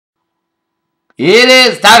It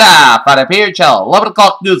is time for the PHL 11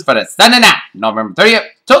 o'clock news for the Sunday night, November 30th,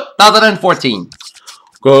 2014.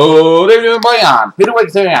 Good evening, everybody. I'm Peter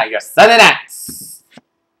Wiggins here now, your Sunday nights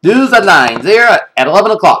news headlines here at 11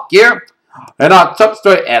 o'clock here. And our top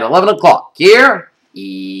story at 11 o'clock here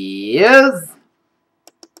is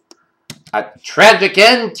a tragic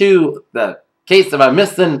end to the case of a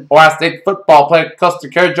missing Ohio State football player. Costa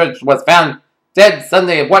Carriage was found dead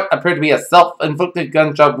Sunday of what appeared to be a self-inflicted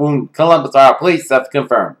gunshot wound, Columbus, Ohio police have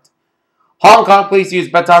confirmed. Hong Kong police used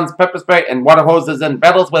batons, pepper spray, and water hoses in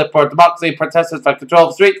battles with pro-democracy protesters for control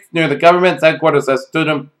of streets near the government's headquarters as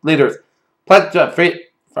student leaders pledged to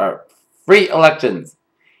free elections.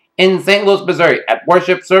 In St. Louis, Missouri, at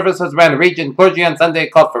worship services around the region, clergy on Sunday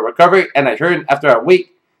called for recovery and a hearing after a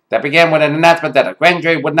week that began with an announcement that a grand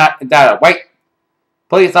jury would not indict a white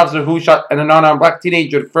police officer who shot an unarmed black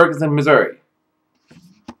teenager in Ferguson, Missouri.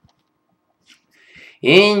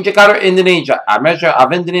 In Jakarta, Indonesia, a measure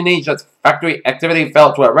of Indonesia's factory activity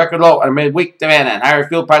fell to a record low amid weak demand and higher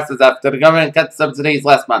fuel prices after the government cut subsidies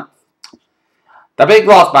last month. The big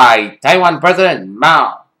loss by Taiwan President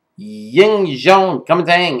Mao Ying-jeou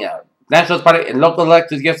commenting Nationalist Party in local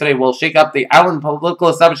elections yesterday will shake up the island political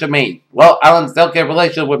establishment. Well, island's delicate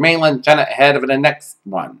relations with mainland China ahead of the next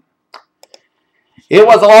one. It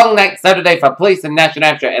was a long night Saturday for police in Nashville, New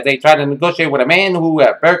Hampshire as they tried to negotiate with a man who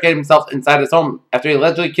barricaded himself inside his home after he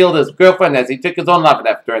allegedly killed his girlfriend as he took his own life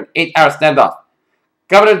after an 8-hour standoff.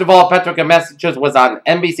 Governor Deval Patrick of Massachusetts was on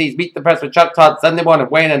NBC's Beat the Press with Chuck Todd Sunday morning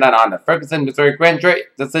weighing in on the Ferguson, Missouri grand jury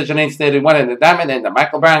decision instated one indictment in the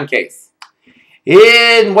Michael Brown case.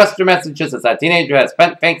 In Western Massachusetts, a teenager has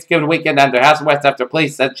spent Thanksgiving weekend under house arrest after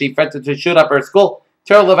police said she threatened to shoot up her school.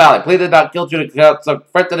 Terrell Valley pleaded not guilty to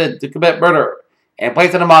threatened to commit murder. And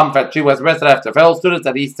placed in a mom threat, she was arrested after fellow students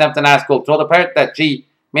at East Hampton High School told a parent that she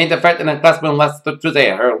made the threat in a classroom last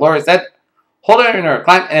Tuesday. Her lawyer said, "Hold her in her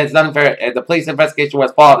client, and it's unfair." And the police investigation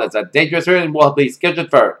was followed as a dangerous hearing will be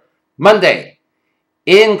scheduled for Monday.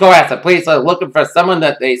 In Cohasset, police are looking for someone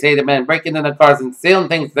that they say had been breaking into cars and stealing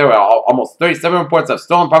things. There were almost 37 reports of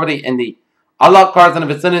stolen property in the unlocked cars in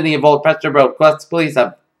the vicinity of Old Pasture Road. Plus, police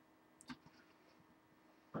have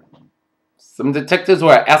some detectives who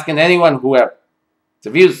are asking anyone who have to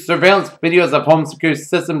view surveillance videos of home security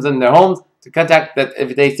systems in their homes to contact that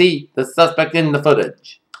if they see the suspect in the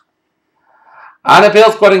footage. On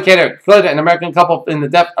appeals court in Canada declared an American couple in the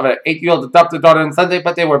death of an 8-year-old adopted daughter on Sunday,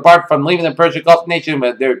 but they were barred from leaving the Persian Gulf nation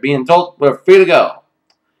where they were being told we're free to go.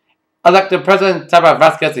 Elected President Tabar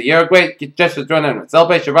Vazquez of Uruguay gestures during a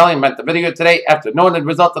celebration rally and met the video today after knowing the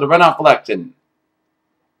result of the runoff election,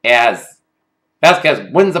 as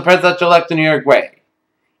Vazquez wins the presidential election in Uruguay.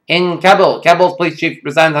 In Kabul, Kabul's police chief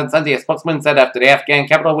resigned on Sunday. A spokesman said after the Afghan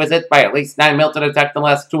capital was hit by at least 9 military attacks in the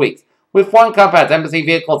last 2 weeks, with foreign combat embassy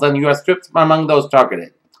vehicles and U.S. troops among those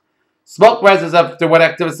targeted. Smoke rises after what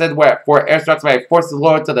activists said were 4 airstrikes by forces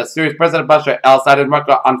loyal to the Syrian President Bashar al-Assad in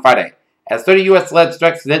Raqqa on Friday, as 30 U.S.-led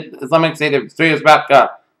strikes hit Islamic State of Syria's Raqqa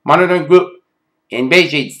monitoring group in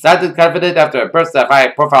Beijing. Cited confident after a burst of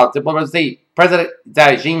high-profile diplomacy, President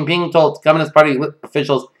Xi Jinping told Communist Party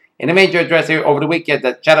officials in a major address here over the weekend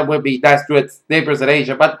that China would be nice to its neighbors in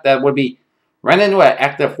Asia, but that would be run into an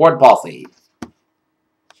active foreign policy.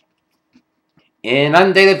 An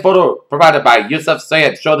undated photo provided by Yusuf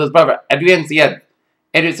Sayed showed his brother, Adrian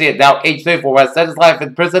Sayed, now age 34, was set his life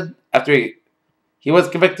in prison after he was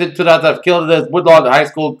convicted 2000 of killing his Woodlawn High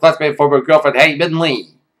School classmate former girlfriend, Hae Bin Lee.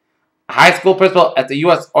 A high school principal at the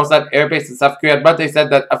U.S. Osan Air Base in South Korea on Monday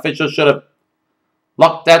said that officials should have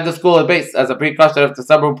locked down the school and base as a precaution after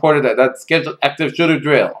someone reported an unscheduled active shooter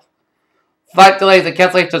drill. Flight delays and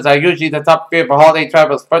cancellations are usually the top fear for holiday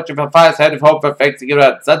travelers. Fortune for flights headed home for Thanksgiving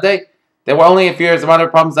on Sunday. There were only a few years of minor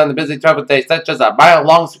problems on the busy travel day, such as a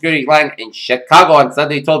mile-long security line in Chicago on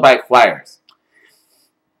Sunday, told by flyers.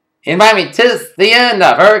 In Miami, 'tis the end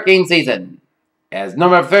of hurricane season, as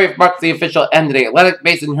November 30th marks the official end of the Atlantic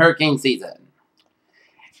Basin hurricane season.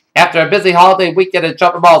 After a busy holiday weekend at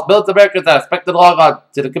shopping malls, millions of Americans are expected to log on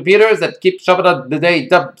to the computers that keep shopping on the day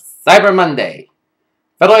dubbed Cyber Monday.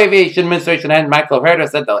 Federal Aviation Administration head Michael Herter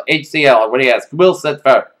said the HCL already has rules set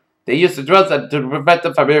for the use of drones to prevent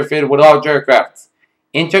them from interfering with large aircrafts.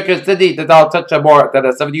 In Turkish City, the dollar touched more than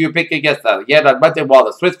a 7-year peak against the yen on Monday, while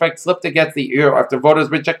the Swiss franc slipped against the euro after voters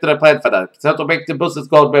rejected a plan for the central bank to boost its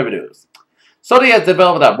gold revenues. Sony has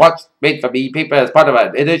developed a watch made from e-paper as part of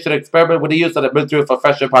an initial experiment with the use of the Ministry for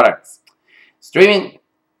fashion products. Streaming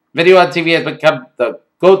video on TV has become the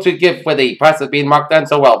go-to gift with the prices being marked down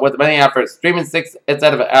so well, with many offers streaming sticks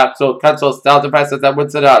instead of actual console-style devices that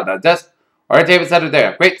would sit on a desk or a table center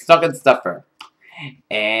there. Great stocking stuffer.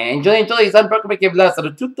 And Julian's unbroken became less of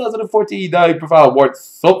the 2014 Profile Awards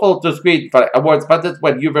so full to screen for awards funded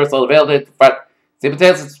when Universal available to front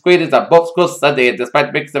simultaneously screenings at both schools Sunday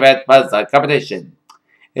despite mixed event buzz competition.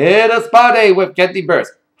 In a spa day with Kenty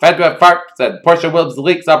Burst, Fandra Farks and Portia Williams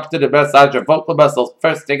leaks up to the massage her vocal muscles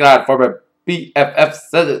first taken on former BFF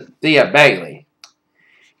Cynthia Bailey.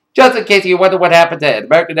 Just in case you wonder what happened to an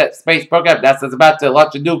American space program, NASA's about to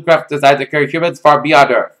launch a new craft designed to carry humans far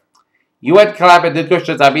beyond Earth. UN collaborative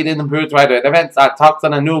negotiations are meeting in Peru to write events on talks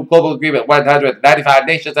on a new global agreement. 195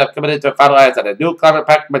 nations have committed to finalize on a new climate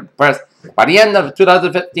pact by the end of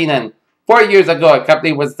 2015. And 4 years ago, a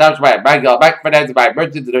company was established by Mike Fernandez by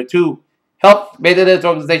merging the two health maintenance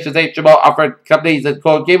organizations. HMO offered companies in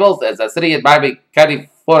Coral Gables as a city in Miami County,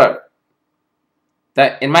 Florida.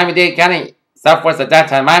 In Miami-Dade County, Southwest at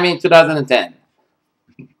downtown Miami in 2010.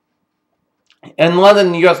 In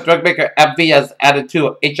London, U.S. drug maker AbbVie has added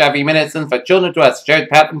to HIV medicine for children to a shared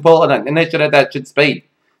patent pool and an initiative that should speed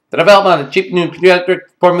the development of cheap new pediatric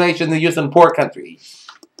formulations used in poor countries.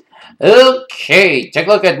 Okay, take a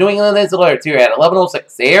look at New England News Alerts here at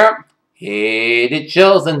 11:06 here. It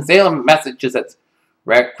chills in Salem, Massachusetts.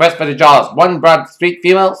 Request for the jaws. 1 Broad Street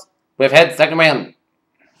females with head second round.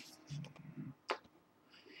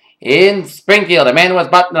 In Springfield, a man was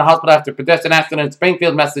brought to the hospital after a pedestrian accident in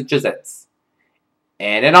Springfield, Massachusetts.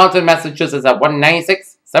 And in Alton, Massachusetts at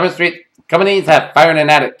 196 7th Street, companies have fire in an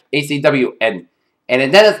attic, ACW. And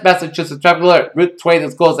in Dennis, Massachusetts, traffic alert, Route 20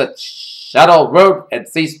 is closed at Shadow Road and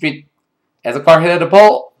C Street as a car hit a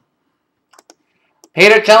pole.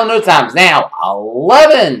 Peter Channel News Times now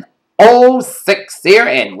 11:06 here,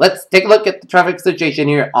 and let's take a look at the traffic situation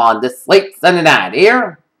here on this late Sunday night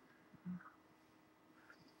here.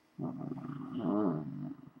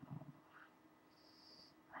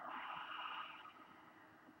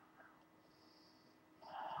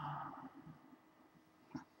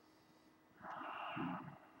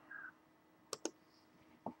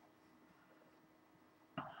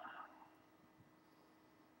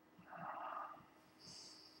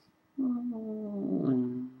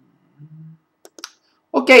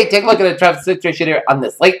 Okay, take a look at the traffic situation here on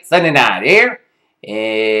this late Sunday night here.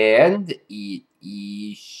 And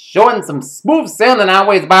showing some smooth sailing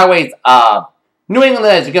highways, byways of New England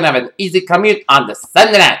as you're going to have an easy commute on the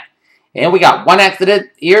Sunday night. And we got one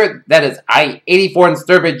accident here. That is I-84 in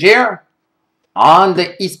Sturbridge here. On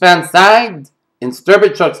the eastbound side in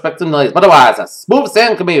Sturbridge, so expect some delays. But otherwise, a smooth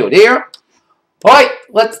sailing commute here. Alright,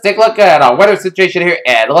 let's take a look at our weather situation here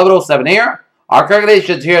at 11:07 here. Our current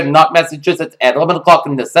conditions here in North Massachusetts at 11 o'clock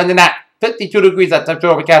in the Sunday night. 52 degrees at temperature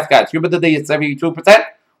overcast skies. Humidity is 72%.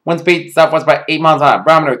 Wind speed southwest by 8 miles an hour.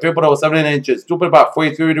 Barometer 3.07 inches. Dew point about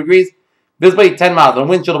 43 degrees. Visibility 10 miles. And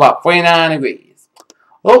wind chill about 49 degrees.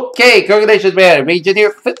 Okay, current conditions region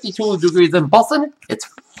here. 52 degrees in Boston. It's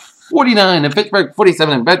 49 in Pittsburgh.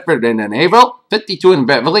 47 in Bedford and in Haverhill. 52 in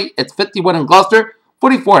Beverly. It's 51 in Gloucester.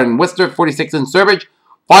 44 in Worcester. 46 in Sturbridge.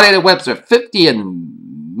 48 in Webster. 50 in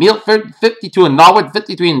Milford, 52 in Norwood,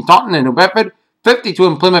 53 in Taunton and New Bedford, 52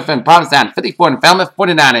 in Plymouth and Provincetown, 54 in Falmouth,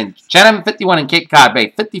 49 in Chatham, 51 in Cape Cod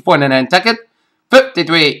Bay, 54 in Nantucket,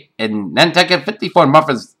 53 in Nantucket, 54 in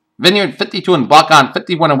Martha's Vineyard, 52 in Block-On,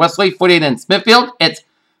 51 in Wesley, 48 in Smithfield. It's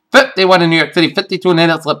 51 in New York City, 52 in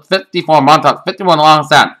Innislip, 54 in Montauk, 51 in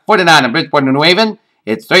Longstown, 49 in Bridgeport and New Haven.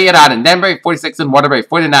 It's 38 out in Danbury, 46 in Waterbury,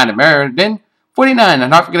 49 in Meriden, 49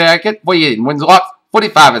 in Hartford, Connecticut, 48 in Windsor Locks,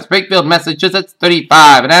 45 in Springfield, Massachusetts,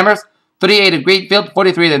 35 in Amherst, 38 in Greenfield,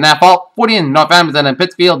 43 in Naphal, 40 in North Amherst and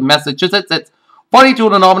Pittsfield, Massachusetts. It's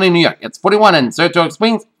 42 in Albany, New York. It's 41 in Saratoga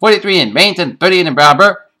Springs, 43 in Bennington, 38 in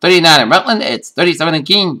Brattleboro, 39 in Rutland. It's 37 in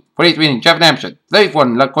Keene, 43 in Chefford, Hampshire, 34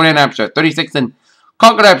 in Laconia, Hampshire, 36 in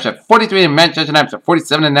Concord, Hampshire, 43 in Manchester, Hampshire,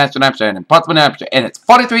 47 in Nashville, Hampshire, and in Portsmouth, Hampshire, and it's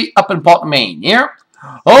 43 up in Portland, Maine here.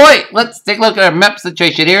 Alright, let's take a look at our map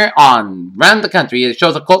situation here on around the country. It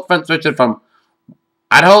shows a cold front switching from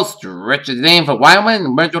Idaho, stretching in from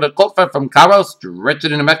Wyoming, merged with a cold front from Colorado,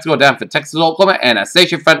 stretching into Mexico, down for Texas, Oklahoma, and a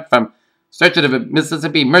station front from stretching to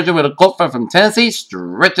Mississippi, merging with a cold front from Tennessee,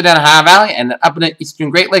 stretching down Ohio Valley, and up in the eastern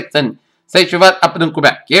Great Lakes, and station front up in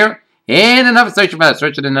Quebec here. And another station front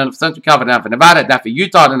stretching in central California, down for Nevada, down for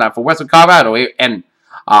Utah, and down for western Colorado here. And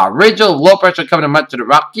regional low pressure coming in much of the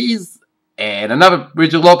Rockies, and another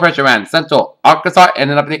regional low pressure around central Arkansas, and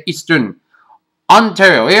then up in the eastern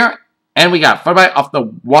Ontario here. And we got a further off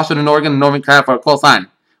the Washington, Oregon, Northern California coastline.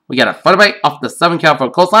 We got a further off the Southern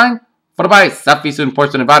California coastline. Further southeastern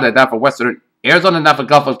portion of Nevada, down for western Arizona, down for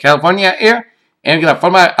Gulf of California here. And we got a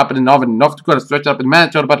further up in the northern North Dakota, stretched up in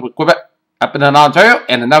Manitoba, but with Quebec, up in Ontario.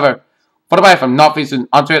 And another further from northeastern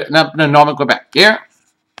Ontario, and up in northern Quebec here.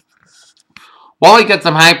 While we get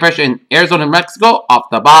some high pressure in Arizona and Mexico off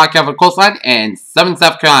the Baja California coastline and 7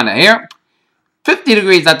 South Carolina here. 50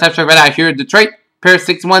 degrees at temperature right out here in Detroit. Pair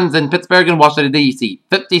 61s in Pittsburgh and Washington, D.C.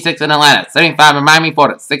 56 in Atlanta. 75 in Miami,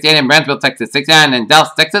 Florida. 68 in Brownsville, Texas. 69 in Dallas,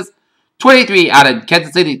 Texas. 23 out of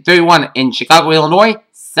Kansas City. 31 in Chicago, Illinois.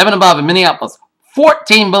 7 above in Minneapolis.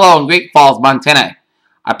 14 below in Great Falls, Montana.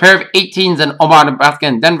 A pair of 18s in Omaha, Nebraska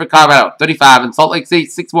and Denver, Colorado. 35 in Salt Lake City.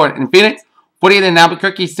 64 in Phoenix. 48 in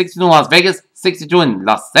Albuquerque. 62 in Las Vegas. 62 in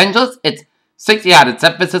Los Angeles. It's 60 out in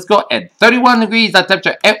San Francisco and 31 degrees at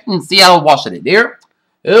temperature out in Seattle, Washington here.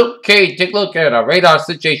 Okay, take a look at our radar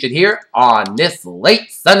situation here on this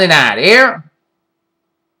late Sunday night here.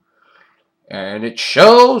 And it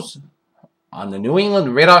shows on the New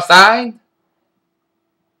England radar side.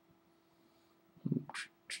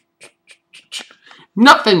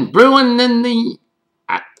 Nothing brewing in the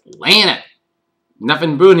Atlantic.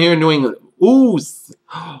 Nothing brewing here in New England. Ooh,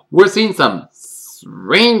 we're seeing some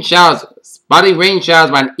rain showers, spotty rain showers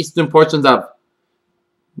around eastern portions of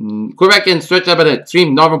Quebec and stretch up in the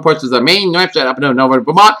extreme northern portions of Maine, New Hampshire, up into northern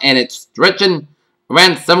Vermont, and it's stretching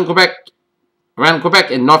around Quebec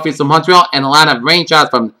and northeastern Montreal, and a line of rain showers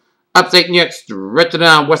from upstate New York, stretching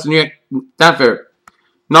down western New York, down for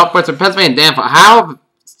northwestern Pennsylvania, down for Ohio,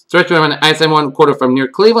 stretching around the I-71 quarter from near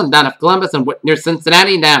Cleveland, down to Columbus, and near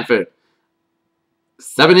Cincinnati, down for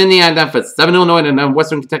 7 Indiana, down for 7 Illinois, and then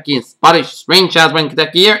western Kentucky, and spotty rain showers in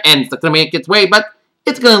Kentucky here, and it's going to make its way, but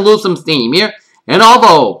it's going to lose some steam here. And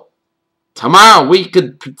although tomorrow we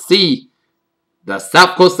could see the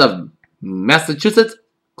south coast of Massachusetts,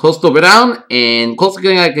 coastal Rhode Island, and coastal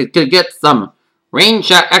Connecticut could get some rain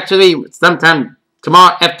shower actually sometime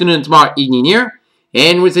tomorrow afternoon, tomorrow evening here.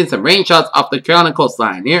 And we're seeing some rain showers off the Carolina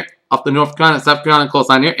coastline here, off the North Carolina, South Carolina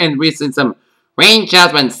coastline here. And we're seeing some rain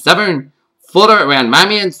showers around southern Florida, around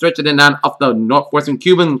Miami, and stretching it down off the northwestern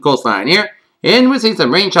Cuban coastline here. And we're seeing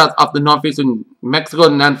some rain showers off the northeastern Mexico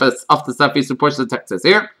and off the southeastern portions of Texas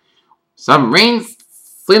here. Some rain,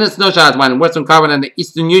 sleet and snow showers around western Colorado and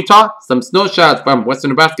eastern Utah. Some snow showers from western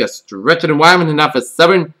Nebraska, stretching in Wyoming and off of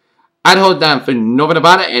southern Idaho down for northern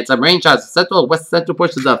Nevada. And some rain showers in west central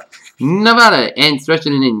portions of Nevada and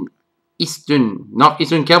stretching in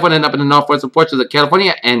northeastern California and up in the northwestern portions of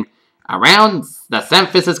California and around the San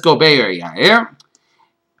Francisco Bay Area here.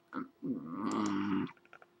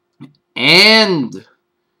 And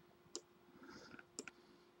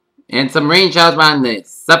some rain showers around the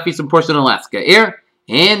southeastern portion of Alaska here.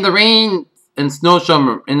 And the rain and snow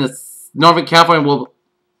shower in the northern California will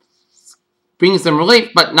bring some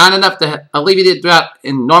relief, but not enough to alleviate the drought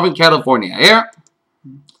in northern California here.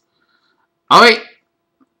 Alright.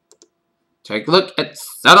 Take a look at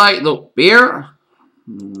satellite look here.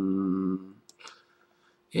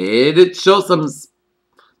 It shows some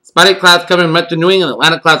spotty clouds coming from Metro New England,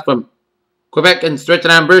 Atlantic clouds from Quebec and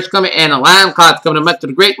stretching on British Columbia, and Atlantic clouds coming up to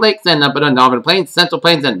the Great Lakes and up in the Northern Plains, Central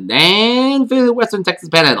Plains, and then through the western Texas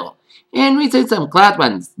Panhandle. And we see some cloud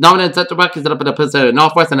ones, Northern and Central Rockies, up in the Pacific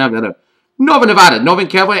Northwest, and up in the Northern Nevada, Northern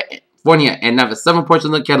California, and now the southern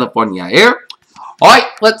portion of California here. Alright,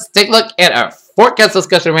 let's take a look at our forecast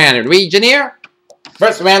discussion around the region here.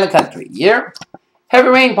 First around the country here. Heavy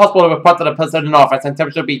rain possible over parts of the Pacific Northwest, and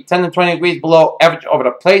temperature will be 10 to 20 degrees below average over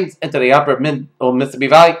the plains into the upper middle Mississippi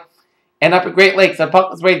Valley and upper Great Lakes. And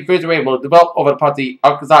pockets of freezing rain will develop over the parts of the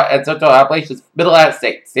Arkansas and Central Appalachians middle United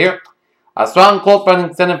States here. A strong cold front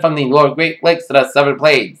extending from the lower Great Lakes to the southern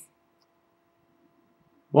plains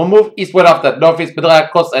will move eastward off the northeast middle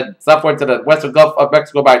Atlantic coast and southward to the western Gulf of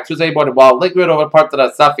Mexico by Tuesday morning, while lingering over parts of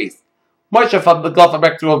the southeast. Moisture from the Gulf of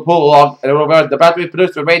Mexico will pull along, and the battery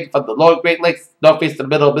produced rain from the lower Great Lakes, northeast to the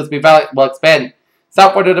middle of Mississippi Valley will expand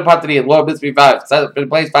southward to the parts of the lower Mississippi Valley, southern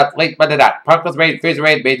plains by late Monday night. Particles rain, freezing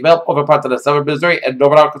rain may develop over parts of the southern Missouri and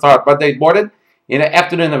northern Arkansas on Monday morning. In the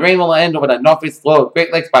afternoon, the rain will end over the northeast lower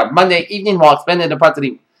Great Lakes by Monday evening, while expanding to parts of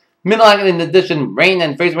the middle Atlantic. In addition, rain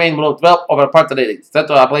and freezing rain will develop over parts of the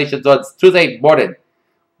Central Appalachians on Tuesday morning,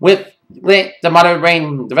 with late to moderate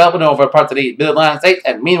rain developing over parts of the Mid-Atlantic states.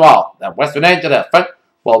 And meanwhile, the western edge of the front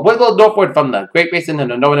will wiggle northward from the Great Basin in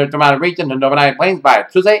the northern Intermountain region to the Northern High Plains by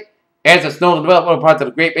Tuesday. As the snow will develop over parts of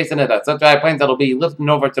the Great Basin in the Central High Plains, that will be lifting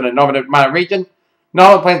over to the Northern Intermountain region,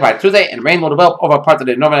 Northern Plains by Tuesday, and rain will develop over parts of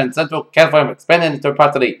the Northern and Central California, expanding into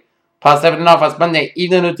parts of the Pacific Northwest Monday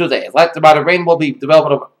evening and Tuesday. As light to moderate rain will be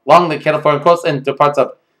developed along the California coast into parts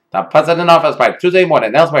of the Pacific Northwest by Tuesday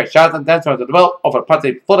morning. Elsewhere, showers and thunderstorms will develop over parts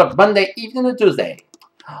of Florida Monday evening and Tuesday.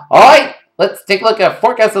 Alright, let's take a look at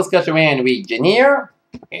forecast discussion around the region here.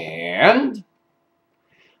 And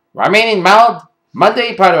remaining mild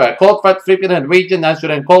Monday, part of a cold front sweeping in the region, that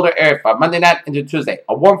should in colder air from Monday night into Tuesday.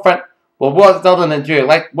 A warm front will warm southern interior.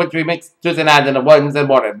 Light wintry mix Tuesday night in the Wednesday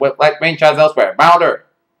morning with light rain showers elsewhere. Milder.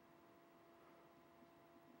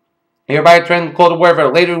 Nearby trend colder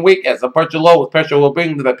weather later in the week as the partial low pressure will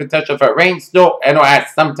bring the potential for rain, snow, and or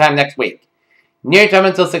ice sometime next week. Near time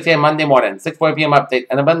until 6 a.m. Monday morning. 6:40 p.m. update.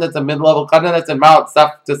 An abundance of mid-level cloudiness and mild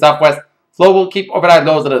south to southwest. Flow will keep overnight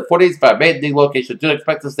lows in the 40s for a main location. Do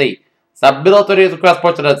expect to see some middle 30s across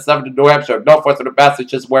portions of southern New Hampshire, northwest of the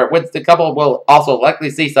Massachusetts, where winds to couple will also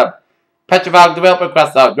likely see some petrifying development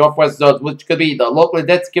across the northwest zones, which could be the locally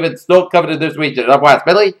dense given snow covered in this region. Otherwise,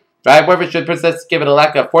 mainly dry weather should persist given a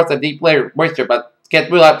lack of force and deep layer moisture, but can't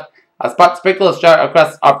rule out a spot sprinkle shower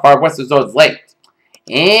across our far western zones late.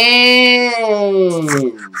 And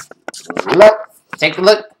let's take a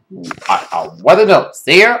look at our weather notes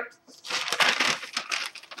here.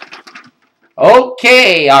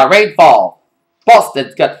 Okay, our rainfall.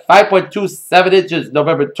 Boston's got 5.27 inches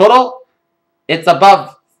November total. It's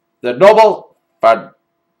above the normal for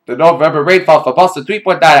the November rainfall for Boston,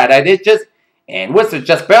 3.99 inches. And Worcester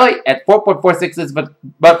just barely at 4.46 inches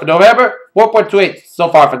for November, 4.28 so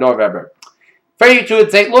far for November. 32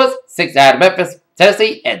 in St. Louis, 6 out of Memphis,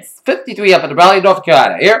 Tennessee, and 53 up in the Raleigh, North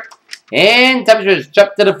Carolina here. And temperatures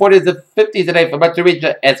jump to the 40s and 50s today for Metro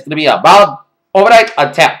region. It's going to be a mild overnight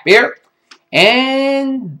on tap here.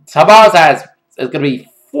 And tomorrow's is going to be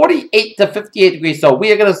 48 to 58 degrees. So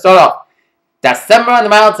we are going to start off December on the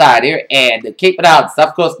mild side here. And the Cape and Islands,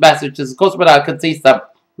 South Coast, Massachusetts, Coast Rhode Island could see some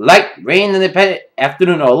light rain in the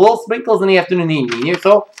afternoon or little sprinkles in the afternoon and evening here.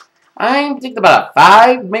 So I'm thinking about a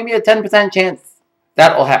 5, maybe a 10% chance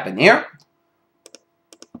that will happen here.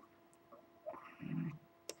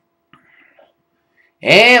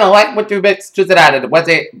 And a light winter mix Tuesday night and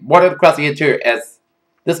Wednesday morning across the interior as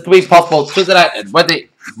this could be possible Tuesday night and Wednesday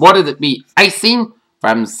morning to be icing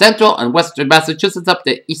from central and western Massachusetts up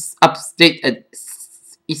to upstate and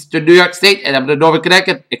eastern New York State and up to northern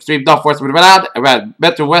Connecticut, extreme northwest Rhode Island, around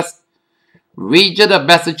metro west region of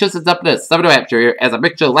Massachusetts up to southern New Hampshire here as a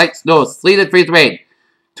mixture of light snow, sleet, and freeze rain.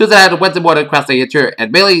 Tuesday night and Wednesday morning across the interior,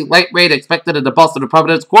 and mainly light rain expected in the Boston and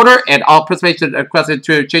Providence quarter, and all precipitation across the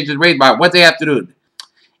interior changes rain by Wednesday afternoon.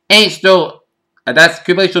 Any snow, and that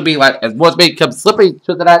accumulation will be like as more may become slippery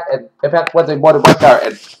Tuesday night and impact Wednesday morning rush hour,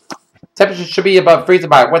 and temperatures should be above freezing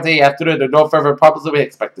by Wednesday afternoon. There are no further problems will be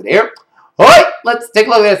expected here. Alright, let's take a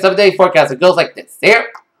look at the 7-day forecast. It goes like this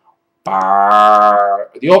here. For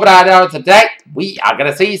the overnight hours today, we are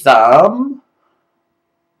going to see some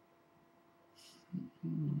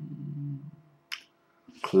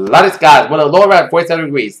cloudy skies with a low around 47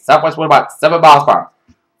 degrees. Southwest wind about 7 miles per hour.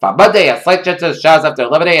 For Monday, a slight chance of showers after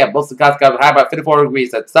 11 a.m. Most of the skies got high about 54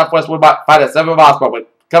 degrees. And southwest wind about 5 to 7 miles per hour.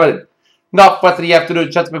 Coming in northwest in the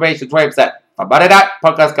afternoon, chance of information 20%. For Monday night,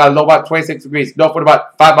 Punctual got low about 26 degrees. North wind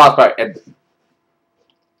about 5 miles per hour. And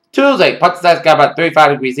Tuesday, Punctual got about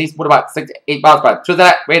 35 degrees. East wind about 6 to 8 miles per hour. Tuesday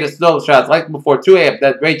night, rain and snow showers likely before 2 a.m.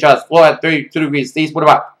 Then rain showers slow at 32 degrees. East wind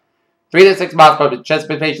about 3 to 6 miles per hour. Chance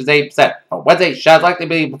of information is 8%. For Wednesday, showers likely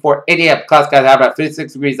be before 8 a.m. Clouds got have about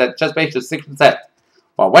 56 degrees. And chance of information is 6%.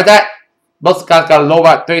 For Wednesday, most of the skies got a low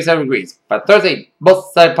about 37 degrees. For Thursday,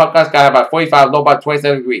 most of the skies got about 45, low about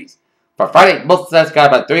 27 degrees. For Friday, most of the skies got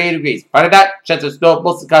about 38 degrees. Friday night, chance of snow,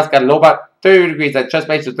 most of the skies got a low about 30 degrees and chance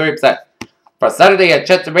of is 30%. For Saturday, a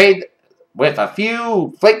chance of rain with a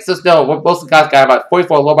few flakes of snow, most of the skies got about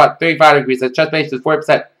 44, low about 35 degrees and chance of is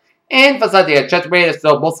 40%. And for Sunday, a chance of rain and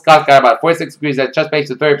snow, most of the skies got about 46 degrees and chance of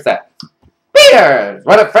is 30%. Peters,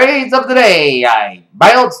 what a phrase of the day. A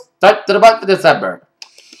mild start to the month of December.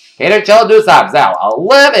 Peter Cello News Times now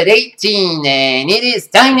 11:18, and it is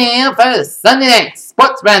time now for the Sunday Night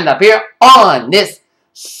Sports Roundup here on this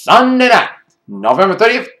Sunday night, November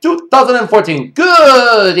 30th, 2014.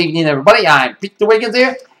 Good evening, everybody. I'm Peter Wiggins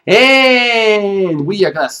here, and we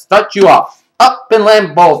are going to start you off up in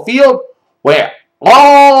Lambeau Field, where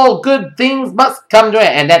all good things must come to an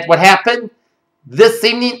end. And that's what happened this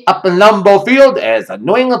evening up in Lambeau Field as the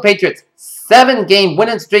New England Patriots 7-game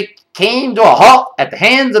winning streak came to a halt at the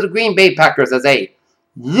hands of the Green Bay Packers as they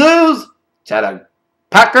lose to the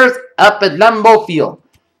Packers up at Lambeau Field.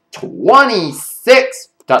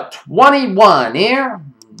 26-21 here.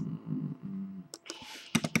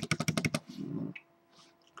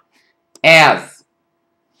 As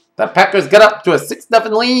the Packers got up to a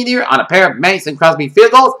 6-0 lead here on a pair of Mason Crosby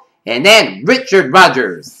field goals. And then Richard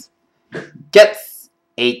Rodgers gets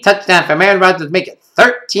a touchdown from Aaron Rodgers to make it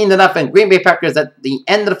 13-0 Green Bay Packers at the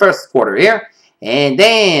end of the first quarter here. And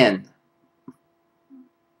then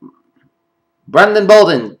Brandon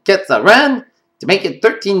Bolden gets a run to make it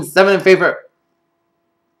 13-7 in favor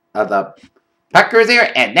of the Packers here.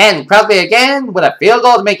 And then Crosby again with a field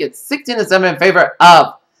goal to make it 16-7 in favor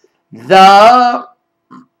of the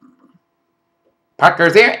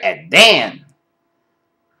Packers here, and Dan.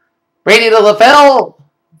 Brady to LaFell.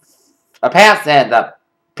 A pass, and the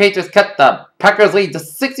Patriots cut the Packers lead to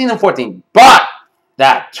 16-14. But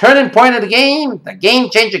the turning point of the game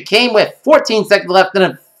changer came with 14 seconds left in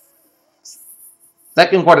the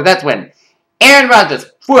second quarter. That's when Aaron Rodgers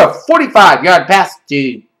threw a 45-yard pass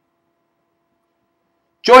to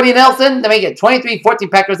Jordy Nelson to make it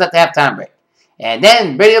 23-14 Packers at the halftime break. And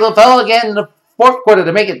then Brady LaFell again in the fourth quarter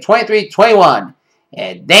to make it 23-21.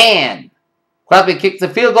 And then Crosby kicks the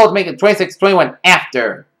field goal to make it 26-21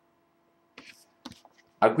 after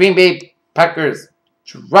a Green Bay Packers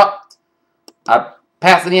dropped a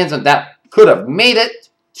pass in the end zone that could have made it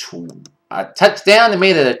to a touchdown and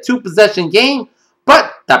made it a two-possession game.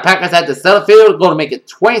 But the Packers had to settle field goal to make it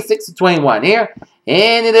 26-21 here.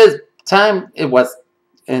 And it is time. It was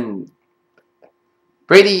in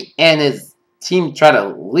Brady and his team try to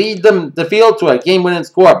lead them the field to a game-winning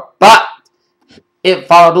score. But it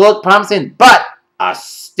followed to look promising. But a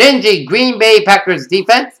stingy Green Bay Packers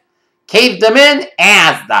defense caved them in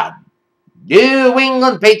as the New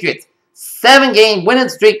England Patriots 7-game winning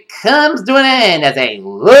streak comes to an end as they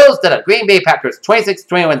lose to the Green Bay Packers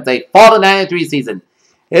 26-21 as they fall to 9-3 season.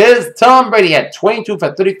 Is Tom Brady had 22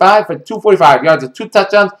 for 35 for 245 yards and 2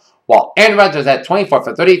 touchdowns, while Aaron Rodgers had 24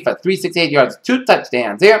 for 30 for 368 yards, 2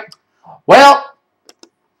 touchdowns here. Well,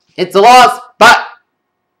 it's a loss, but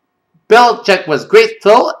Belichick was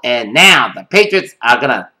grateful, and now the Patriots are going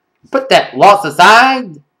to put that loss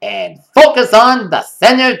aside and focus on the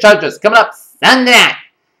San Diego Chargers coming up Sunday night.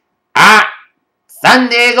 San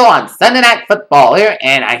Diego on Sunday Night Football here,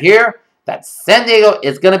 and I hear that San Diego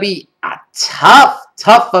is going to be a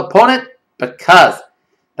tough opponent because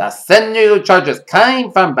the San Diego Chargers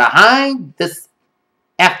came from behind this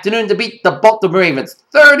afternoon to beat the Baltimore Ravens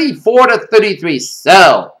 34-33.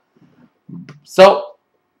 So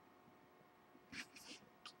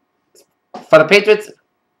for the Patriots,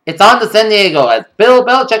 it's on to San Diego, as Bill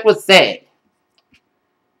Belichick would say.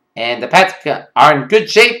 And the Pats are in good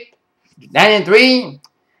shape, 9-3,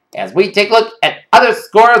 as we take a look at other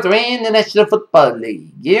scores in the National Football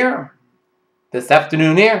League here this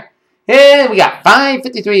afternoon here. And we got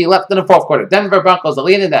 5:53 left in the fourth quarter. Denver Broncos are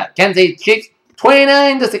leading the Kansas City Chiefs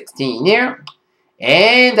 29-16 here.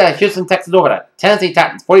 And the Houston Texans over the Tennessee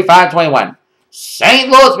Titans 45-21. St.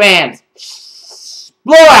 Louis Rams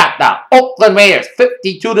blow out the Oakland Raiders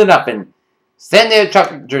 52-0. San Diego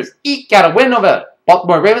Chargers eke out a win over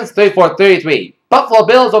Baltimore Ravens 34-33. Buffalo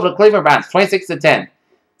Bills over the Cleveland Browns 26-10.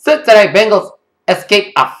 Cincinnati Bengals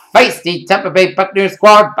escape a feisty Tampa Bay Buccaneers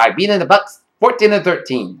squad by beating the Bucs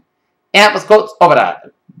 14-13. Indianapolis Colts over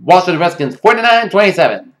the Washington Redskins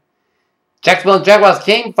 49-27. Jacksonville Jaguars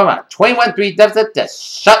came from a 21-3 deficit to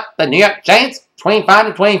shut the New York Giants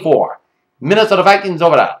 25-24. Minnesota Vikings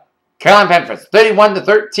over the Carolina Panthers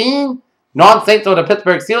 31-13. Non-Saints over the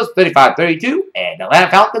Pittsburgh Steelers 35-32. And the Atlanta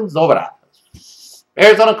Falcons over the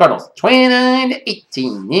Arizona Cardinals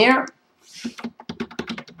 29-18 here.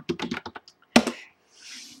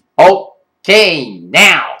 Okay,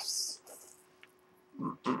 now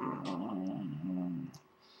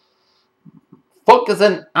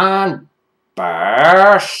focusing on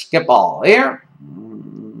basketball here.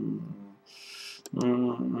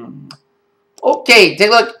 Okay, take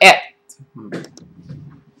a look at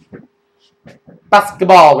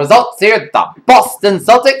basketball results here. The Boston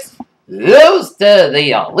Celtics lose to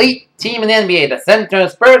the elite team in the NBA, the San Antonio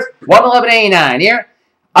Spurs, 111-89 here.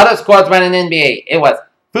 Other scores around in the NBA, it was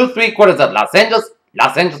through 3 quarters of Los Angeles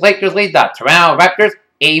Lakers lead the Toronto Raptors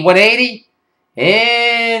 81-80.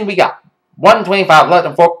 And we got 125 left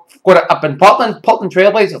in the fourth quarter up in Portland. Portland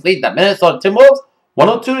Trailblazers lead the Minnesota Timberwolves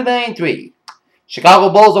 102-93. Chicago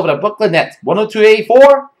Bulls over the Brooklyn Nets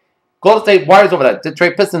 102-84. Golden State Warriors over the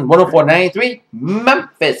Detroit Pistons 104-93.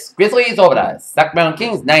 Memphis Grizzlies over the Sacramento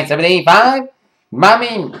Kings 97-85.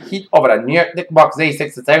 Miami Heat over the New York Knickerbockers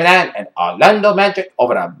 86-79. And Orlando Magic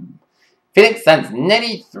over the Phoenix Suns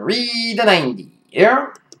 93-90.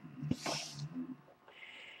 Here.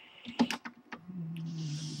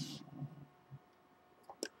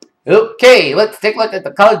 Okay, let's take a look at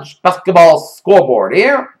the college basketball scoreboard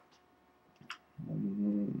here.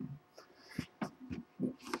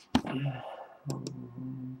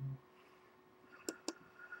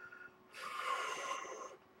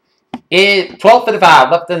 It's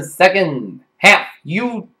 12:55 left in the second half.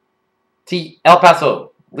 UT El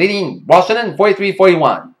Paso leading Washington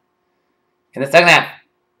 43-41. In the second half,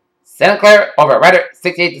 Santa Clara over Rider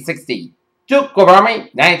 68-60. Duke over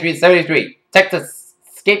Army 93-73. Texas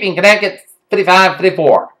escaping Connecticut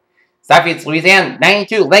 55-54. Southeast Louisiana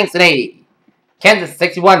 92, Langston 80. Kansas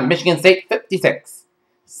 61, Michigan State 56.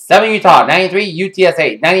 7 Utah 93,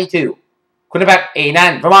 UTSA 92. Quinnipiac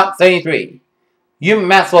 89, Vermont 73.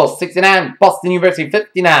 UMass 69, Boston University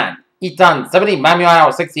 59. Eton 70, Miami,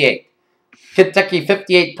 Ohio 68. Kentucky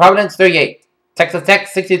 58, Providence 38. Texas Tech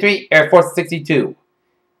 63, Air Force 62.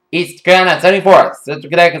 East Carolina 74, Central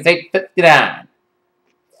Connecticut State 59.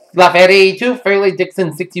 Lafayette 82, Fairleigh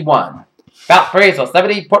Dixon 61. Valparaiso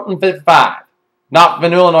 70, Portland 55.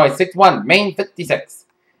 Knoxville, Illinois 61, Maine 56.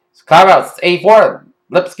 Colorado 84,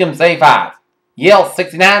 Lipscomb 75. Yale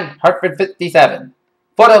 69, Hartford 57.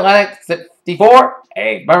 Fort Atlantic 54,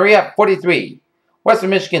 Maria 43. Western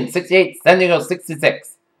Michigan 68, San Diego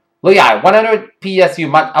 66. Lehigh 100, PSU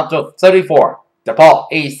Mont Alto 74. DePaul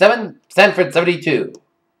 87, Sanford 72.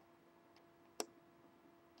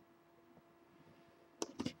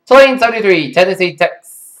 Tulane 73, Tennessee Tech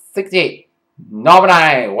 68. Northern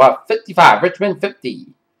Iowa 55, Richmond 50.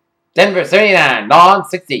 Denver 79, Lyon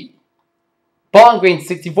 60. Bowling Green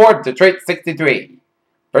 64, Detroit 63.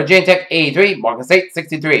 Virginia Tech 83, Morgan State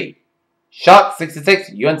 63. Charlotte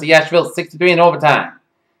 66, UNC Asheville 63 in overtime.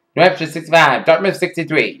 New Hampshire 65, Dartmouth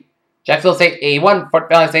 63. Jacksonville State 81, Fort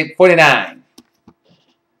Valley State 49.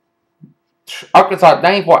 Arkansas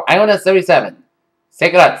 94, Iona 77.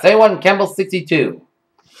 St. Cloud 71, Campbell 62.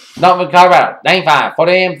 Northern Colorado 95, Fort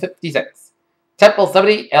AM 56. Temple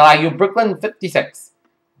 70, LIU Brooklyn 56.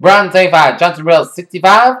 Brown 75, Johnsonville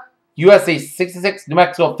 65. USC 66, New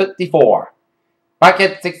Mexico 54.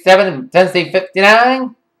 Marquette 67, Tennessee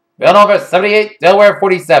 59. Villanova 78, Delaware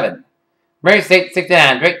 47. Murray State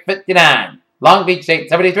 69, Drake 59. Long Beach State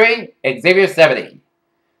 73, Xavier 70.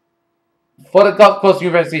 Florida Gulf Coast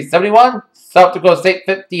University 71, South Dakota State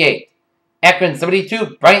 58. Akron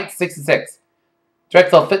 72, Bryant 66.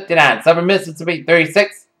 Drexel 59, Southern Mississippi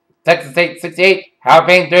 36. Texas State 68, Howard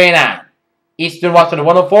Payne 39. Eastern Washington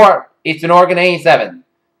 104, Eastern Oregon 87.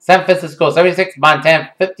 San Francisco 76,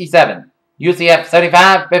 Montana 57. UCF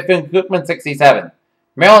 75, Bethune-Cookman 67.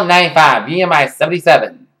 Maryland 95, VMI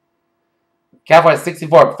 77. California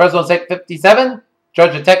 64, Fresno State 57.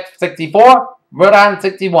 Georgia Tech 64, Rhode Island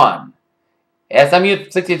 61. SMU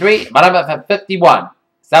 63, Monmouth 51.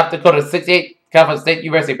 South Dakota 68, California State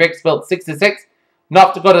University Bakersfield 66.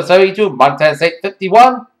 North Dakota 72, Montana State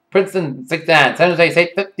 51. Princeton 69, San Jose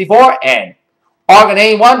State 54. And Oregon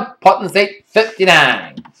 81, Portland State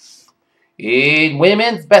 59. In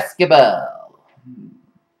women's basketball,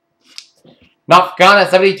 North Carolina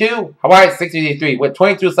 72, Hawaii 63, with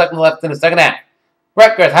 22 seconds left in the second half.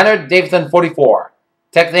 Rutgers 100, Davidson 44.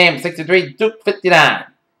 Texas A&M 63, Duke 59.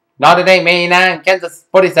 Notre Dame 89, Kansas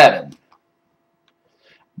 47.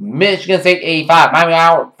 Michigan State 85, Miami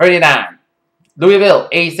Ohio 39. Louisville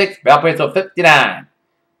 86, Valparaiso 59.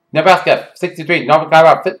 Nebraska 63, North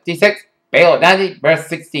Colorado 56. Baylor 90, Bears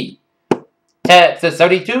 60. Texas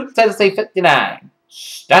 72, Tennessee 59.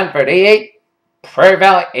 Stanford 88, Prairie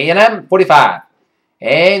Valley A&M 45.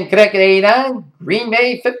 And Connecticut 89, Green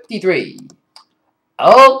Bay 53.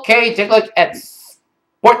 Okay, take a look at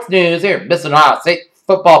sports news here. Missing Ohio State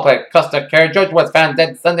football player Costa George was found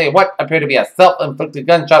dead Sunday. What appeared to be a self-inflicted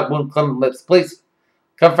gunshot wound, police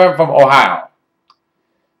confirmed from Ohio.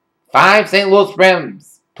 5 St. Louis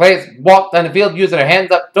Rams players walked on the field using their hands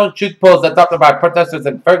up, don't shoot pose adopted by protesters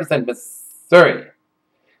in Ferguson, Missouri.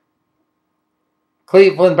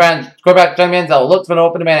 Cleveland Browns quarterback John Manziel looks for an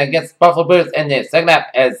open man against Buffalo Bills in the second half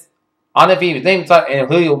as on if he's named and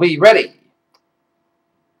who will be ready.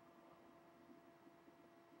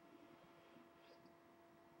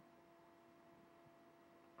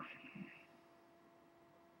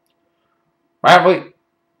 Rivalry.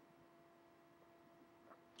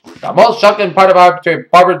 The most shocking part of arbitrary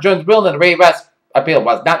Barbara Jones' ruling in the Ray West appeal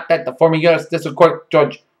was not that the former U.S. District Court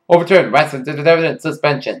judge overturned West's evidence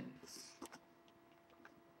suspension.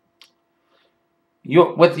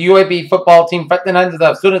 With the UAB football team threatening hundreds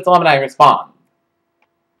of students alumni respond.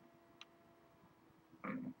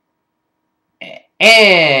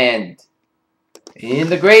 And in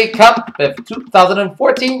the Grey Cup of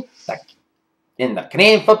 2014, in the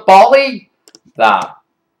Canadian Football League, the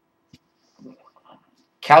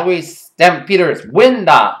Calgary Stampeders win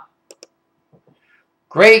the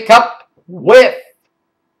Grey Cup with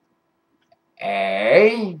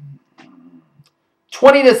a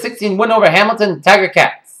 20-16 win over Hamilton Tiger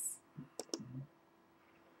Cats.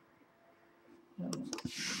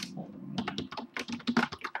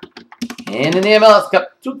 And in the MLS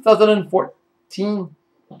Cup 2014,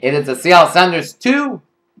 it is the Seattle Sounders 2,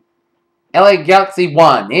 LA Galaxy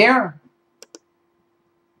 1 here.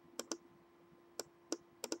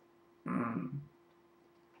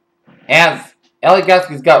 As LA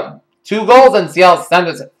Galaxy's got 2 goals and Seattle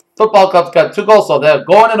Sounders football club's got 2 goals, so they're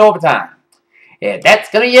going in overtime. And that's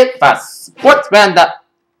going to be it for Sports Roundup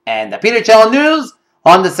and the Peter Channel News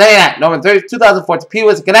on the Sunday night, November 30th, 2014. Peter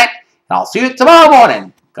was Connect, and I'll see you tomorrow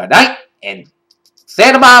morning. Good night, and see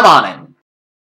you tomorrow morning.